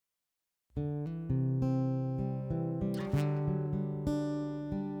Hey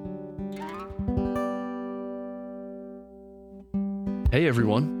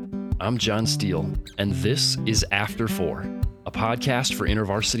everyone, I'm John Steele, and this is After 4, a podcast for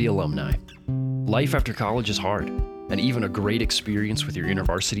InterVarsity alumni. Life after college is hard, and even a great experience with your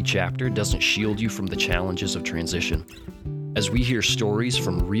InterVarsity chapter doesn't shield you from the challenges of transition. As we hear stories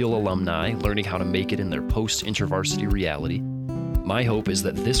from real alumni learning how to make it in their post-InterVarsity reality, my hope is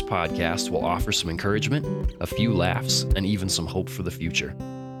that this podcast will offer some encouragement, a few laughs, and even some hope for the future.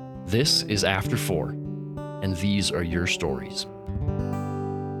 This is After 4, and these are your stories.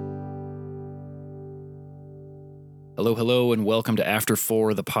 Hello, and welcome to After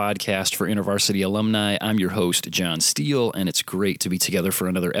 4, the podcast for InterVarsity alumni. I'm your host, John Steele, and it's great to be together for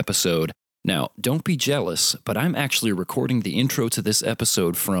another episode. Now, don't be jealous, but I'm actually recording the intro to this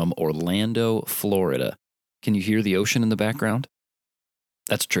episode from Orlando, Florida. Can you hear the ocean in the background?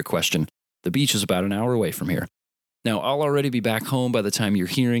 That's a trick question. The beach is about an hour away from here. Now, I'll already be back home by the time you're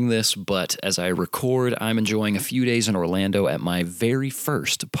hearing this, but as I record, I'm enjoying a few days in Orlando at my very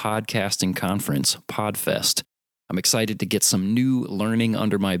first podcasting conference, PodFest. I'm excited to get some new learning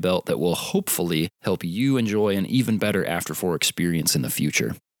under my belt that will hopefully help you enjoy an even better After 4 experience in the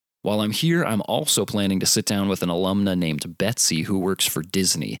future. While I'm here, I'm also planning to sit down with an alumna named Betsy who works for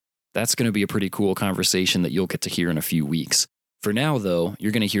Disney. That's going to be a pretty cool conversation that you'll get to hear in a few weeks. For now, though,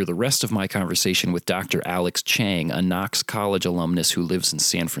 you're going to hear the rest of my conversation with Dr. Alex Chang, a Knox College alumnus who lives in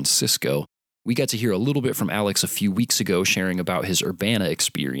San Francisco. We got to hear a little bit from Alex a few weeks ago sharing about his Urbana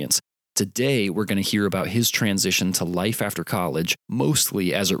experience. Today, we're going to hear about his transition to life after college,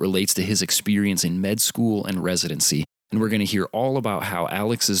 mostly as it relates to his experience in med school and residency. And we're going to hear all about how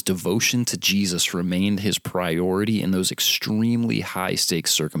Alex's devotion to Jesus remained his priority in those extremely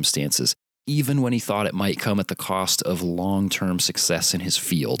high-stakes circumstances, even when he thought it might come at the cost of long-term success in his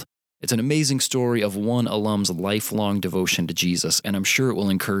field. It's an amazing story of one alum's lifelong devotion to Jesus, and I'm sure it will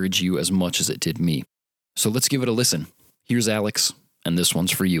encourage you as much as it did me. So let's give it a listen. Here's Alex. And this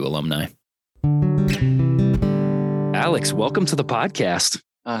one's for you, alumni. Alex, welcome to the podcast.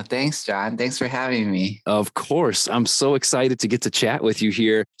 Thanks, John. Thanks for having me. Of course. I'm so excited to get to chat with you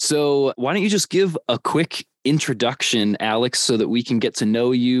here. So why don't you just give a quick introduction, Alex, so that we can get to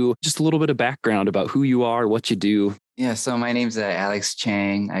know you, just a little bit of background about who you are, what you do. Yeah, so my name's Alex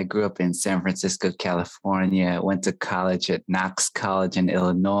Chang. I grew up in San Francisco, California. Went to college at Knox College in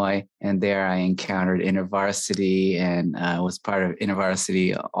Illinois. And there I encountered InterVarsity and was part of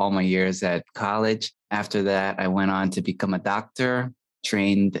InterVarsity all my years at college. After that, I went on to become a doctor,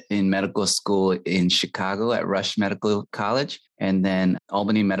 trained in medical school in Chicago at Rush Medical College, and then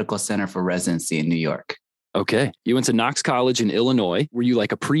Albany Medical Center for residency in New York. Okay. You went to Knox College in Illinois. Were you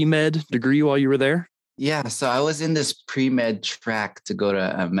like a pre-med degree while you were there? Yeah, so I was in this pre-med track to go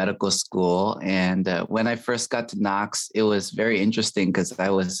to medical school. And when I first got to Knox, it was very interesting because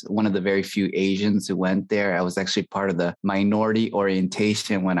I was one of the very few Asians who went there. I was actually part of the minority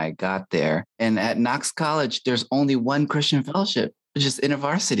orientation when I got there. And at Knox College, there's only one Christian fellowship, which is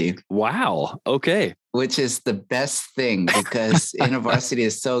InterVarsity. Wow. Okay. Which is the best thing because InterVarsity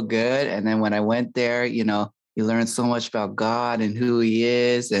is so good. And then when I went there, you learn so much about God and who he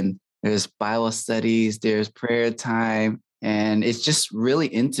is. And there's Bible studies, there's prayer time, and it's just really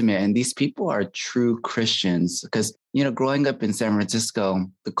intimate. And these people are true Christians because, growing up in San Francisco,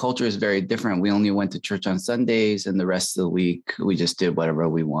 the culture is very different. We only went to church on Sundays and the rest of the week, we just did whatever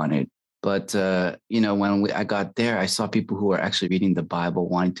we wanted. But, when I got there, I saw people who were actually reading the Bible,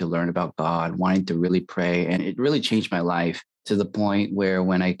 wanting to learn about God, wanting to really pray. And it really changed my life to the point where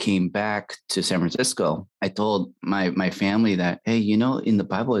when I came back to San Francisco, I told my family that, hey, in the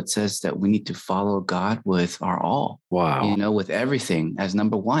Bible, it says that we need to follow God with our all. Wow. With everything as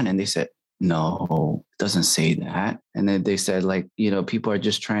number one. And they said, no, it doesn't say that. And then they said, people are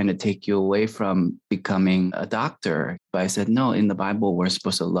just trying to take you away from becoming a doctor. But I said, no, in the Bible, we're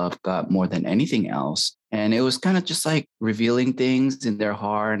supposed to love God more than anything else. And it was kind of just like revealing things in their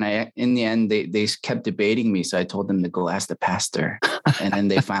heart. And in the end, they kept debating me. So I told them to go ask the pastor. And then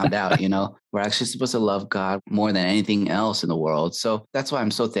they found out, we're actually supposed to love God more than anything else in the world. So that's why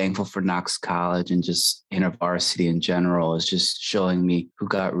I'm so thankful for Knox College and just InterVarsity in general is just showing me who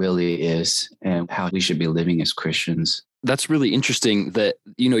God really is and how we should be living as Christians. That's really interesting that,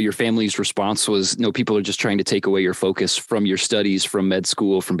 your family's response was, no, people are just trying to take away your focus from your studies, from med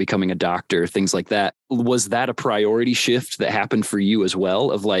school, from becoming a doctor, things like that. Was that a priority shift that happened for you as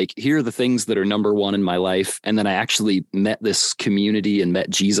well? Of here are the things that are number one in my life. And then I actually met this community and met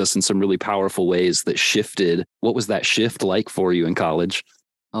Jesus in some really powerful ways that shifted. What was that shift like for you in college?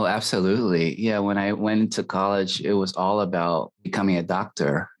 Oh, absolutely. Yeah. When I went into college, it was all about becoming a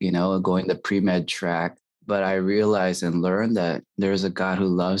doctor, going the pre-med track. But I realized and learned that there's a God who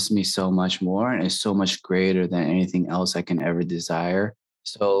loves me so much more and is so much greater than anything else I can ever desire.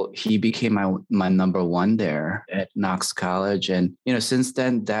 So he became my number one there at Knox College. And, since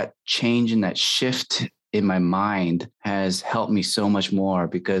then, that change and that shift in my mind has helped me so much more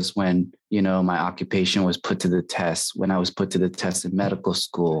because when, my occupation was put to the test, when I was put to the test in medical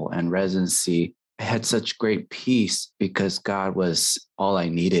school and residency, I had such great peace because God was all I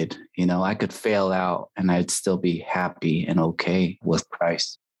needed. I could fail out and I'd still be happy and okay with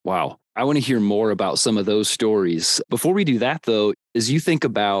Christ. Wow. I want to hear more about some of those stories. Before we do that, though, as you think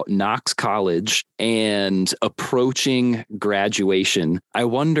about Knox College and approaching graduation, I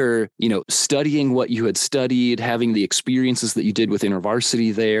wonder, studying what you had studied, having the experiences that you did with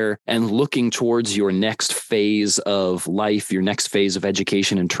InterVarsity there, and looking towards your next phase of life, your next phase of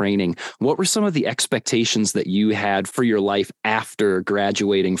education and training, what were some of the expectations that you had for your life after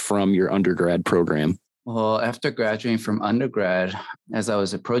graduating from your undergrad program? Well, after graduating from undergrad, as I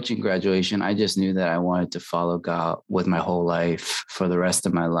was approaching graduation, I just knew that I wanted to follow God with my whole life for the rest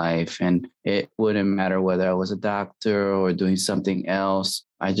of my life. And it wouldn't matter whether I was a doctor or doing something else.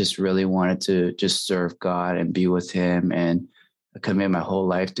 I just really wanted to just serve God and be with Him and commit my whole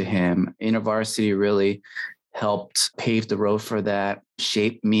life to Him. InterVarsity really helped pave the road for that,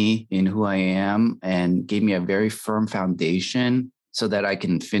 shape me in who I am, and gave me a very firm foundation so that I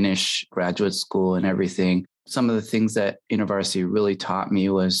can finish graduate school and everything. Some of the things that InterVarsity really taught me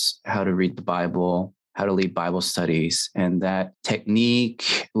was how to read the Bible, how to lead Bible studies, and that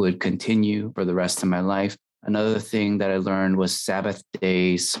technique would continue for the rest of my life. Another thing that I learned was Sabbath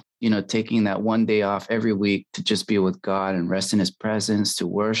days, taking that one day off every week to just be with God and rest in His presence, to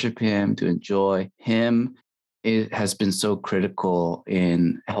worship Him, to enjoy Him. It has been so critical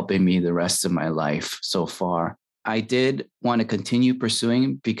in helping me the rest of my life so far. I did want to continue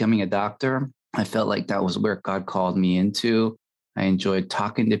pursuing becoming a doctor. I felt like that was where God called me into. I enjoyed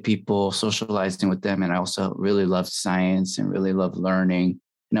talking to people, socializing with them, and I also really loved science and really loved learning,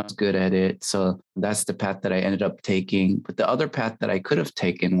 and I was good at it. So that's the path that I ended up taking. But the other path that I could have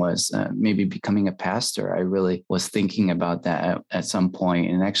taken was maybe becoming a pastor. I really was thinking about that at some point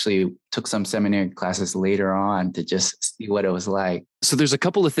and actually took some seminary classes later on to just see what it was like. So there's a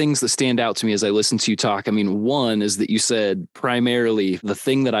couple of things that stand out to me as I listen to you talk. I mean, one is that you said primarily the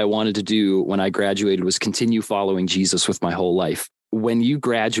thing that I wanted to do when I graduated was continue following Jesus with my whole life. When you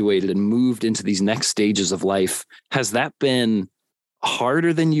graduated and moved into these next stages of life, has that been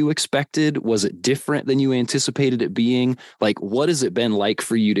harder than you expected? Was it different than you anticipated it being? Like, what has it been like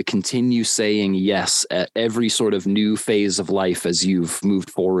for you to continue saying yes at every sort of new phase of life as you've moved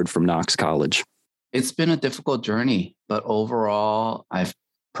forward from Knox College? It's been a difficult journey, but overall, I've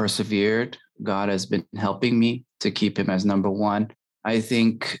persevered. God has been helping me to keep Him as number one. I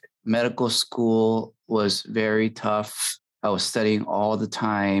think medical school was very tough. I was studying all the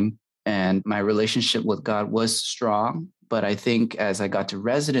time, and my relationship with God was strong. But I think as I got to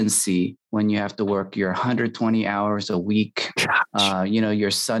residency, when you have to work your 120 hours a week,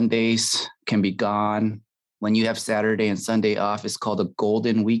 your Sundays can be gone. When you have Saturday and Sunday off, it's called a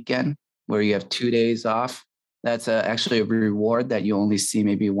golden weekend, where you have 2 days off. That's actually a reward that you only see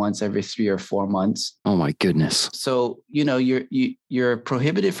maybe once every 3 or 4 months. Oh my goodness. So, you're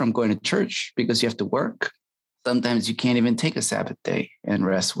prohibited from going to church because you have to work. Sometimes you can't even take a Sabbath day and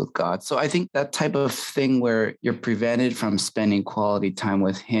rest with God. So I think that type of thing where you're prevented from spending quality time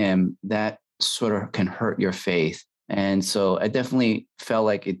with Him, that sort of can hurt your faith. And so I definitely felt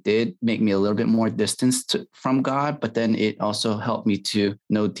like it did make me a little bit more distanced from God, but then it also helped me to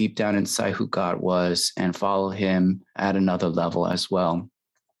know deep down inside who God was and follow Him at another level as well.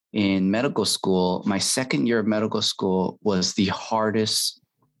 In medical school, my second year of medical school was the hardest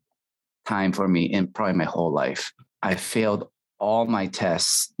time for me in probably my whole life. I failed all my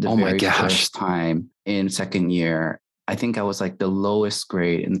tests the very first time in second year. I think I was like the lowest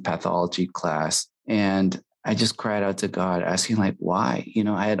grade in the pathology class. And I just cried out to God, asking like, why?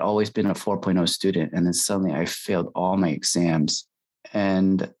 I had always been a 4.0 student. And then suddenly I failed all my exams.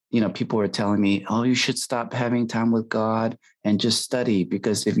 And, people were telling me, oh, you should stop having time with God and just study,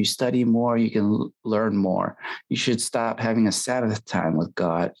 because if you study more, you can learn more. You should stop having a Sabbath time with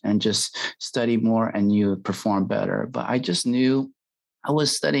God and just study more and you perform better. But I just knew I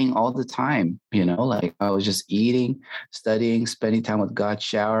was studying all the time, like I was just eating, studying, spending time with God,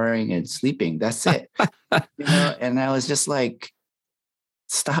 showering and sleeping. That's it. And I was just like,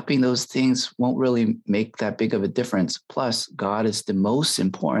 stopping those things won't really make that big of a difference. Plus, God is the most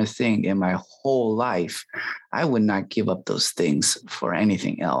important thing in my whole life. I would not give up those things for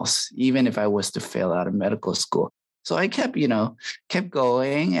anything else, even if I was to fail out of medical school. So I kept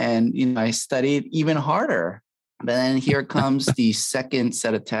going, and, I studied even harder. But then here comes the second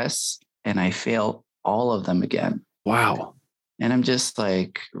set of tests, and I failed all of them again. Wow. And I'm just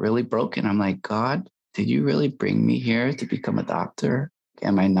like really broken. I'm like, God, did you really bring me here to become a doctor?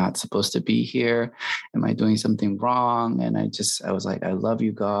 Am I not supposed to be here? Am I doing something wrong? And I was like, I love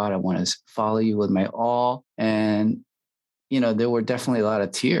you, God. I want to follow you with my all. And, there were definitely a lot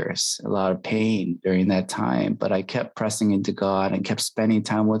of tears, a lot of pain during that time, but I kept pressing into God and kept spending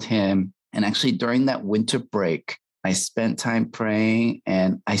time with him. And actually during that winter break, I spent time praying,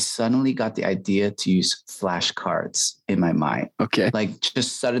 and I suddenly got the idea to use flashcards in my mind. Okay. Like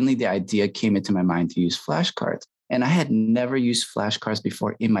just suddenly the idea came into my mind to use flashcards. And I had never used flashcards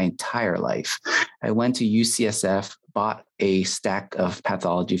before in my entire life. I went to UCSF, bought a stack of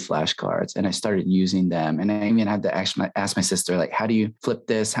pathology flashcards, and I started using them. And I even had to ask my sister, like, how do you flip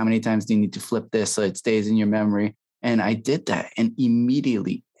this? How many times do you need to flip this so it stays in your memory? And I did that. And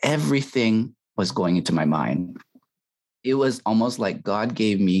immediately everything was going into my mind. It was almost like God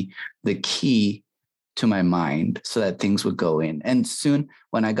gave me the key to my mind so that things would go in. And soon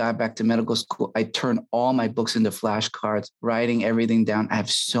when I got back to medical school, I turned all my books into flashcards, writing everything down. I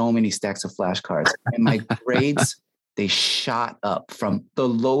have so many stacks of flashcards, and my grades, they shot up from the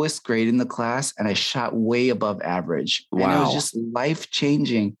lowest grade in the class, and I shot way above average. Wow. And it was just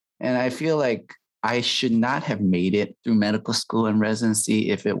life-changing. And I feel like I should not have made it through medical school and residency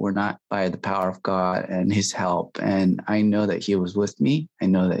if it were not by the power of God and his help. And I know that he was with me. I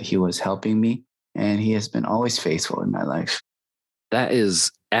know that he was helping me, and he has been always faithful in my life. That is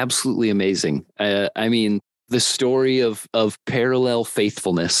absolutely amazing. I mean, the story of parallel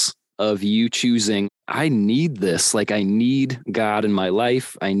faithfulness, of you choosing, I need this. Like, I need God in my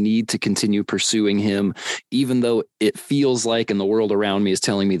life. I need to continue pursuing him, even though it feels like, and the world around me is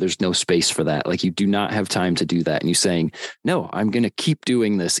telling me there's no space for that. Like, you do not have time to do that. And you saying, no, I'm going to keep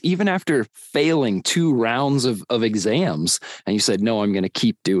doing this, even after failing 2 rounds of exams. And you said, no, I'm going to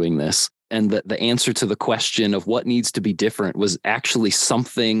keep doing this. And that the answer to the question of what needs to be different was actually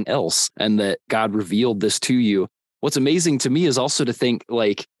something else, and that God revealed this to you. What's amazing to me is also to think,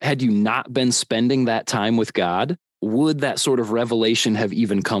 like, had you not been spending that time with God, would that sort of revelation have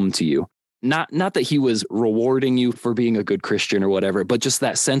even come to you? Not that he was rewarding you for being a good Christian or whatever, but just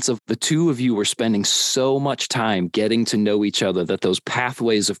that sense of the two of you were spending so much time getting to know each other that those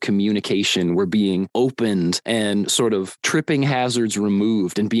pathways of communication were being opened and sort of tripping hazards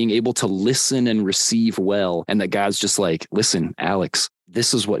removed, and being able to listen and receive well. And that God's just like, listen, Alex,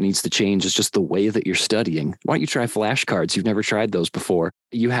 this is what needs to change, is just the way that you're studying. Why don't you try flashcards? You've never tried those before.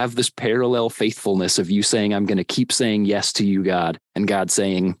 You have this parallel faithfulness of you saying, I'm going to keep saying yes to you, God, and God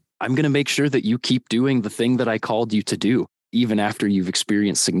saying, I'm going to make sure that you keep doing the thing that I called you to do, even after you've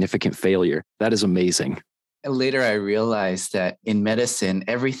experienced significant failure. That is amazing. And later, I realized that in medicine,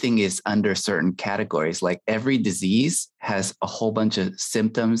 everything is under certain categories. Like every disease has a whole bunch of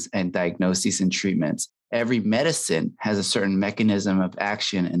symptoms and diagnoses and treatments. Every medicine has a certain mechanism of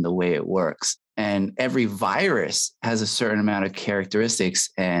action in the way it works. And every virus has a certain amount of characteristics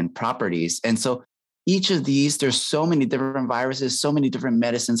and properties. And so each of these, there's so many different viruses, so many different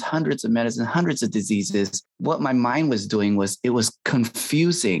medicines, hundreds of medicines, hundreds of diseases. What my mind was doing was it was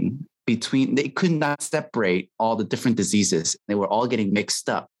confusing between, they could not separate all the different diseases. They were all getting mixed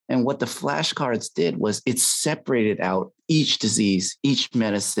up. And what the flashcards did was it separated out each disease, each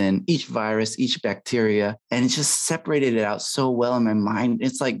medicine, each virus, each bacteria, and it just separated it out so well in my mind.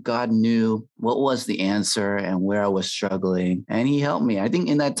 It's like God knew what was the answer and where I was struggling, and he helped me. I think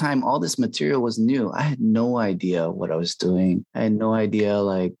in that time, all this material was new. I had no idea what I was doing. I had no idea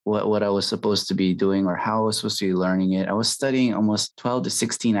like what I was supposed to be doing or how I was supposed to be learning it. I was studying almost 12 to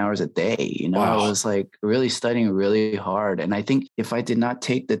 16 hours a day. Wow. I was like really studying really hard. And I think if I did not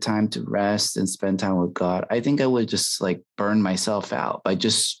take the time to rest and spend time with God, I think I would just like burn myself out by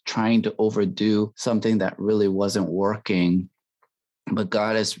just trying to overdo something that really wasn't working. But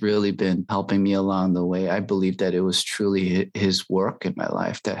God has really been helping me along the way. I believe that it was truly his work in my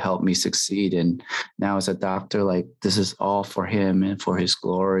life that helped me succeed. And now as a doctor, like this is all for him and for his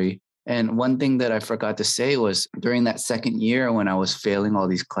glory. And one thing that I forgot to say was during that second year when I was failing all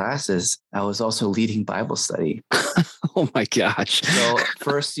these classes, I was also leading Bible study. Oh my gosh. So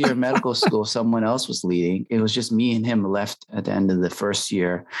first year medical school, someone else was leading. It was just me and him left at the end of the first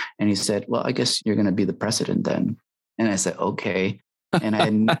year. And he said, well, I guess you're going to be the president then. And I said, okay.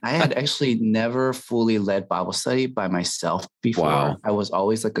 And I had actually never fully led Bible study by myself before. Wow. I was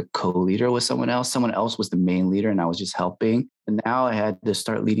always like a co-leader with someone else. Someone else was the main leader and I was just helping. And now I had to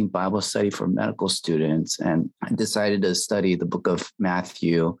start leading Bible study for medical students. And I decided to study the book of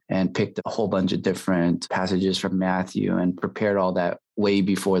Matthew and picked a whole bunch of different passages from Matthew and prepared all that way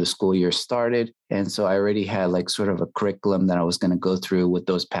before the school year started. And so I already had like sort of a curriculum that I was going to go through with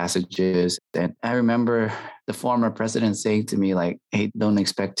those passages. And I remember the former president saying to me, like, hey, don't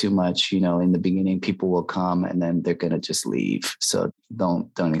expect too much. In the beginning, people will come and then they're going to just leave. So don't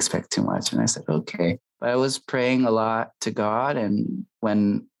expect too much. And I said, okay. But I was praying a lot to God. And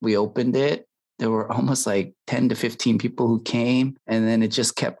when we opened it, there were almost like 10 to 15 people who came, and then it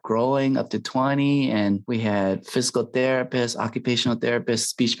just kept growing up to 20. And we had physical therapists, occupational therapists,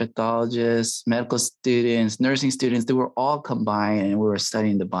 speech pathologists, medical students, nursing students. They were all combined and we were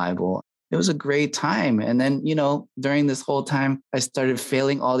studying the Bible. It was a great time. And then, during this whole time, I started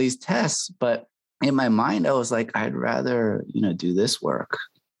failing all these tests. But in my mind, I was like, I'd rather, do this work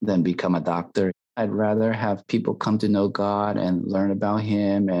than become a doctor. I'd rather have people come to know God and learn about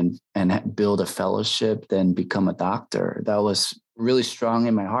him and build a fellowship than become a doctor. That was really strong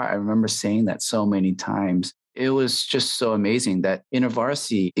in my heart. I remember saying that so many times. It was just so amazing that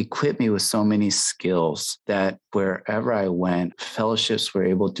InterVarsity equipped me with so many skills that wherever I went, fellowships were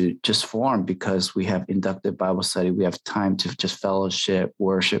able to just form because we have inductive Bible study. We have time to just fellowship,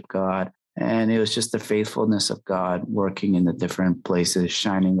 worship God. And it was just the faithfulness of God working in the different places,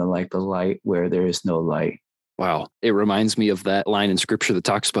 shining the light where there is no light. Wow. It reminds me of that line in scripture that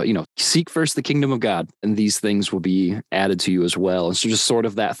talks about, seek first the kingdom of God and these things will be added to you as well. And so just sort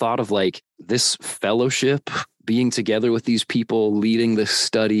of that thought of like this fellowship, being together with these people, leading this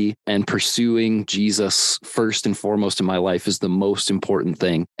study and pursuing Jesus first and foremost in my life is the most important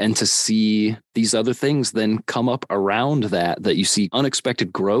thing. And to see these other things then come up around that you see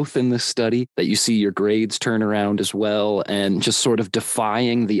unexpected growth in this study, that you see your grades turn around as well, and just sort of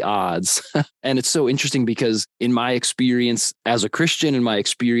defying the odds. And it's so interesting because in my experience as a Christian, in my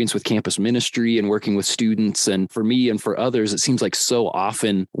experience with campus ministry and working with students, and for me and for others, it seems like so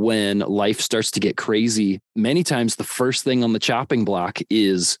often when life starts to get crazy, many times the first thing on the chopping block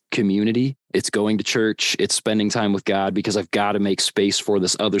is community. It's going to church. It's spending time with God because I've got to make space for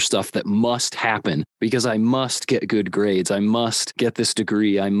this other stuff that must happen because I must get good grades. I must get this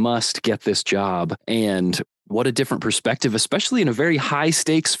degree. I must get this job. And what a different perspective, especially in a very high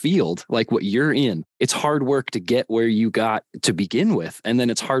stakes field like what you're in. It's hard work to get where you got to begin with. And then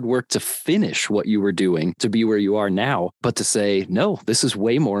it's hard work to finish what you were doing to be where you are now. But to say, no, this is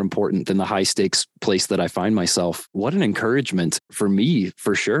way more important than the high stakes place that I find myself. What an encouragement for me,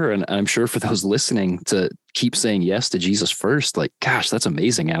 for sure. And I'm sure for those listening to keep saying yes to Jesus first. Like, gosh, that's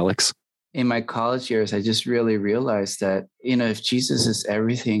amazing, Alex. In my college years, I just really realized that, if Jesus is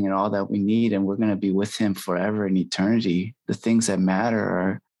everything and all that we need, and we're going to be with him forever in eternity, the things that matter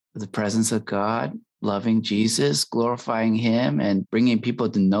are the presence of God, loving Jesus, glorifying him, and bringing people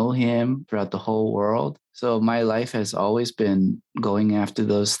to know him throughout the whole world. So my life has always been going after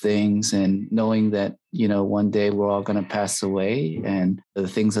those things and knowing that, one day we're all going to pass away and the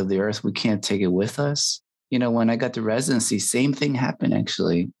things of the earth, we can't take it with us. When I got to residency, same thing happened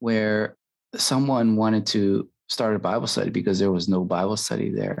actually, where someone wanted to start a Bible study because there was no Bible study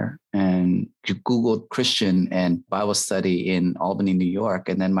there. And you Googled Christian and Bible study in Albany, New York,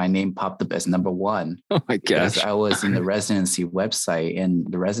 and then my name popped up as number one. Oh my gosh. I was in the residency website, and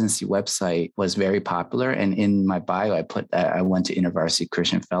the residency website was very popular. And in my bio, I put that I went to InterVarsity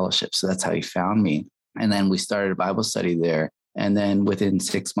Christian Fellowship. So that's how he found me. And then we started a Bible study there. And then within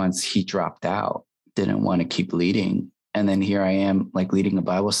 6 months, he dropped out, didn't want to keep leading. And then here I am, like leading a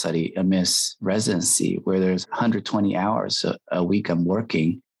Bible study amidst residency where there's 120 hours a week I'm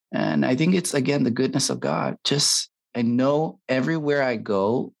working. And I think it's, again, the goodness of God. I know everywhere I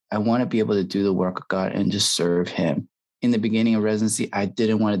go, I want to be able to do the work of God and just serve him. In the beginning of residency, I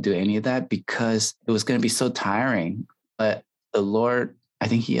didn't want to do any of that because it was going to be so tiring. But the Lord, I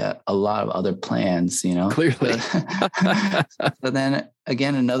think he had a lot of other plans, Clearly. So then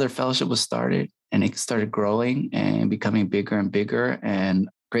again, another fellowship was started. And it started growing and becoming bigger and bigger. And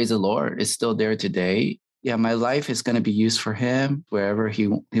praise the Lord, it's still there today. Yeah, my life is going to be used for him wherever he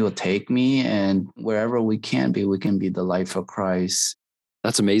will take me. And wherever we can be the light for Christ.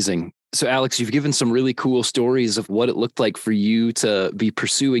 That's amazing. So, Alex, you've given some really cool stories of what it looked like for you to be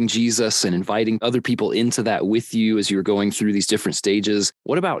pursuing Jesus and inviting other people into that with you as you were going through these different stages.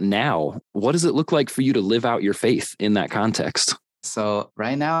 What about now? What does it look like for you to live out your faith in that context? So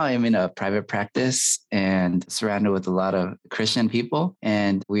right now I'm in a private practice and surrounded with a lot of Christian people,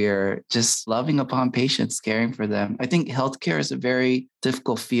 and we are just loving upon patients, caring for them. I think healthcare is a very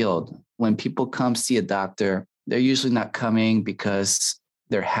difficult field. When people come see a doctor, they're usually not coming because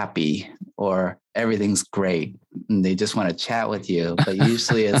they're happy or everything's great and they just want to chat with you. But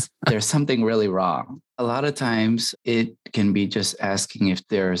usually there's something really wrong. A lot of times it can be just asking if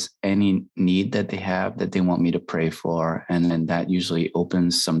there's any need that they have that they want me to pray for. And then that usually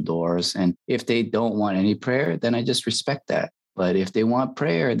opens some doors. And if they don't want any prayer, then I just respect that. But if they want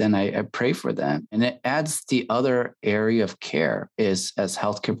prayer, then I pray for them. And it adds the other area of care is as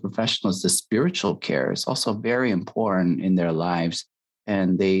healthcare professionals, the spiritual care is also very important in their lives.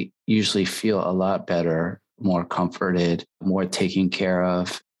 And they usually feel a lot better, more comforted, more taken care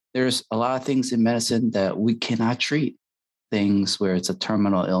of. There's a lot of things in medicine that we cannot treat, things where it's a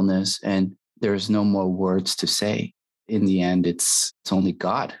terminal illness and there's no more words to say. In the end, it's only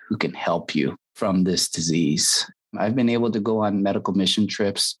God who can help you from this disease. I've been able to go on medical mission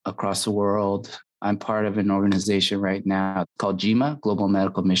trips across the world. I'm part of an organization right now called GMA, Global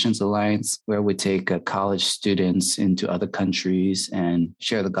Medical Missions Alliance, where we take college students into other countries and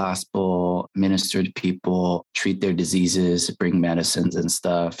share the gospel, minister to people, treat their diseases, bring medicines and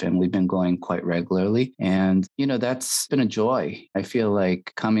stuff. And we've been going quite regularly. And, that's been a joy. I feel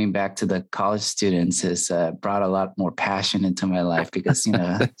like coming back to the college students has brought a lot more passion into my life because,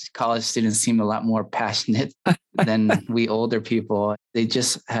 college students seem a lot more passionate than we older people. They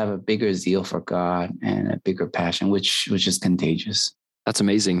just have a bigger zeal for God and a bigger passion, which is contagious. That's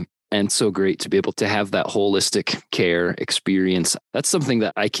amazing. And so great to be able to have that holistic care experience. That's something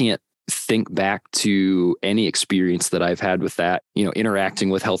that I can't think back to any experience that I've had with that, interacting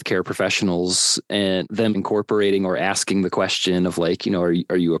with healthcare professionals and them incorporating or asking the question of like, are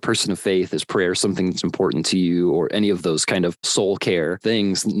you a person of faith? Is prayer something that's important to you, or any of those kind of soul care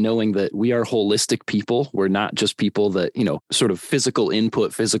things, knowing that we are holistic people. We're not just people that, sort of physical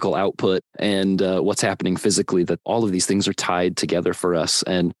input, physical output, and what's happening physically, that all of these things are tied together for us.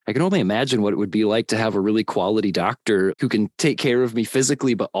 And I can only imagine what it would be like to have a really quality doctor who can take care of me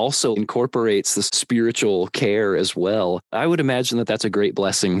physically, but also incorporates the spiritual care as well. I would imagine that that's a great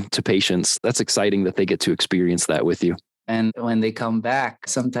blessing to patients. That's exciting that they get to experience that with you. And when they come back,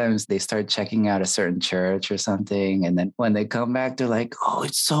 sometimes they start checking out a certain church or something. And then when they come back, they're like, oh,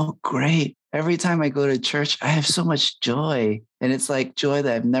 it's so great. Every time I go to church, I have so much joy. And it's like joy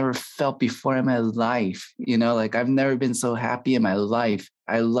that I've never felt before in my life. Like I've never been so happy in my life.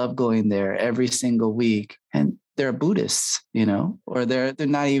 I love going there every single week. And they're Buddhists, or they're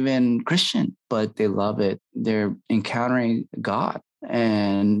not even Christian, but they love it. They're encountering God,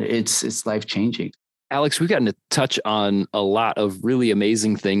 and it's life-changing. Alex, we've gotten to touch on a lot of really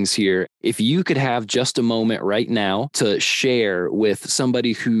amazing things here. If you could have just a moment right now to share with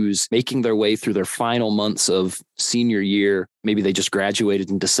somebody who's making their way through their final months of senior year, maybe they just graduated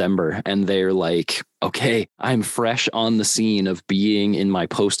in December and they're like, okay, I'm fresh on the scene of being in my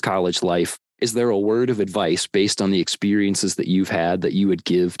post-college life. Is there a word of advice based on the experiences that you've had that you would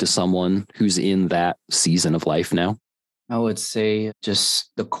give to someone who's in that season of life now? I would say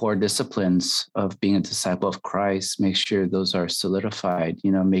just the core disciplines of being a disciple of Christ, make sure those are solidified,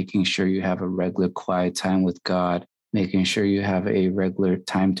 making sure you have a regular quiet time with God, making sure you have a regular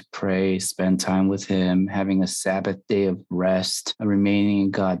time to pray, spend time with Him, having a Sabbath day of rest, remaining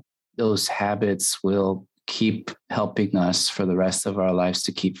in God. Those habits will keep helping us for the rest of our lives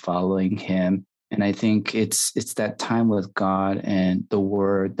to keep following Him. And I think it's that time with God and the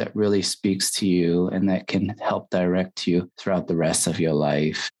Word that really speaks to you and that can help direct you throughout the rest of your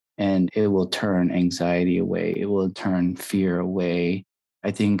life. And it will turn anxiety away. It will turn fear away.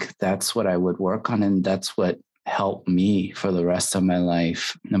 I think that's what I would work on. And that's what helped me for the rest of my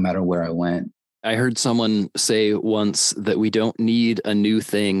life, no matter where I went. I heard someone say once that we don't need a new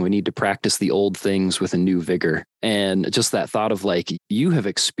thing. We need to practice the old things with a new vigor. And just that thought of like, you have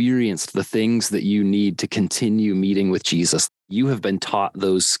experienced the things that you need to continue meeting with Jesus. You have been taught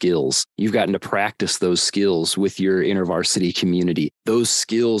those skills. You've gotten to practice those skills with your InterVarsity community. Those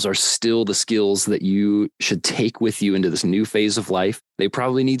skills are still the skills that you should take with you into this new phase of life. They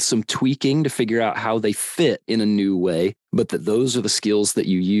probably need some tweaking to figure out how they fit in a new way, but that those are the skills that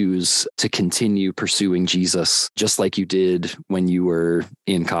you use to continue pursuing Jesus, just like you did when you were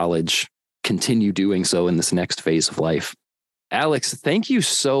in college. Continue doing so in this next phase of life. Alex, thank you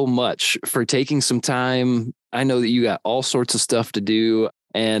so much for taking some time. I know that you got all sorts of stuff to do,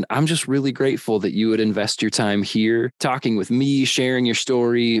 and I'm just really grateful that you would invest your time here talking with me, sharing your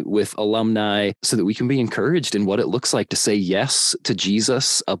story with alumni so that we can be encouraged in what it looks like to say yes to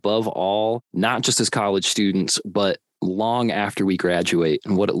Jesus above all, not just as college students, but long after we graduate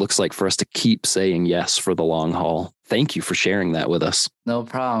and what it looks like for us to keep saying yes for the long haul. Thank you for sharing that with us. No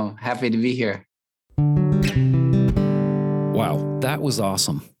problem. Happy to be here. Wow, that was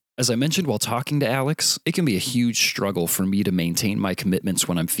awesome. As I mentioned while talking to Alex, it can be a huge struggle for me to maintain my commitments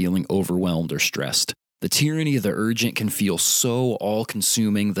when I'm feeling overwhelmed or stressed. The tyranny of the urgent can feel so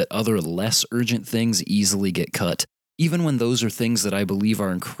all-consuming that other less urgent things easily get cut, even when those are things that I believe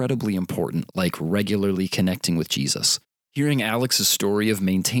are incredibly important, like regularly connecting with Jesus. Hearing Alex's story of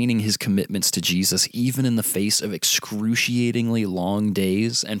maintaining his commitments to Jesus even in the face of excruciatingly long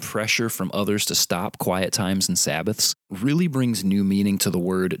days and pressure from others to stop quiet times and Sabbaths really brings new meaning to the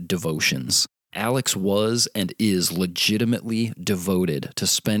word devotions. Alex was and is legitimately devoted to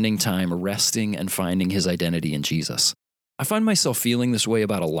spending time resting and finding his identity in Jesus. I find myself feeling this way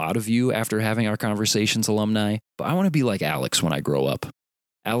about a lot of you after having our conversations, alumni, but I want to be like Alex when I grow up.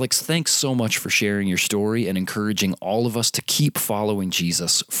 Alex, thanks so much for sharing your story and encouraging all of us to keep following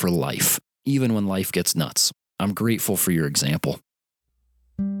Jesus for life, even when life gets nuts. I'm grateful for your example.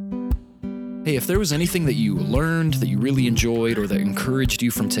 Hey, if there was anything that you learned, that you really enjoyed, or that encouraged you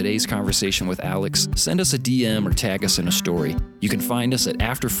from today's conversation with Alex, send us a DM or tag us in a story. You can find us at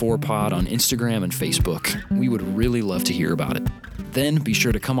After4Pod on Instagram and Facebook. We would really love to hear about it. Then be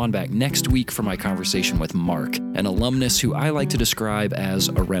sure to come on back next week for my conversation with Mark, an alumnus who I like to describe as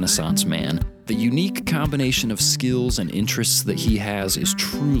a Renaissance man. The unique combination of skills and interests that he has is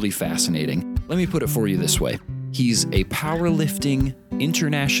truly fascinating. Let me put it for you this way. He's a powerlifting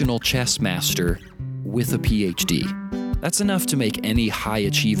international chess master with a PhD. That's enough to make any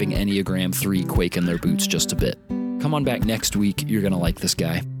high-achieving Enneagram 3 quake in their boots just a bit. Come on back next week. You're going to like this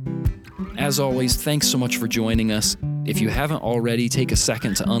guy. As always, thanks so much for joining us. If you haven't already, take a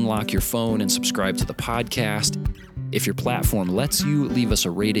second to unlock your phone and subscribe to the podcast. If your platform lets you, leave us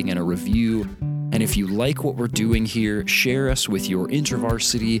a rating and a review. And if you like what we're doing here, share us with your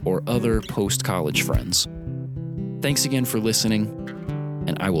InterVarsity or other post-college friends. Thanks again for listening,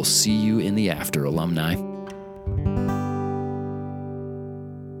 and I will see you in the after, alumni.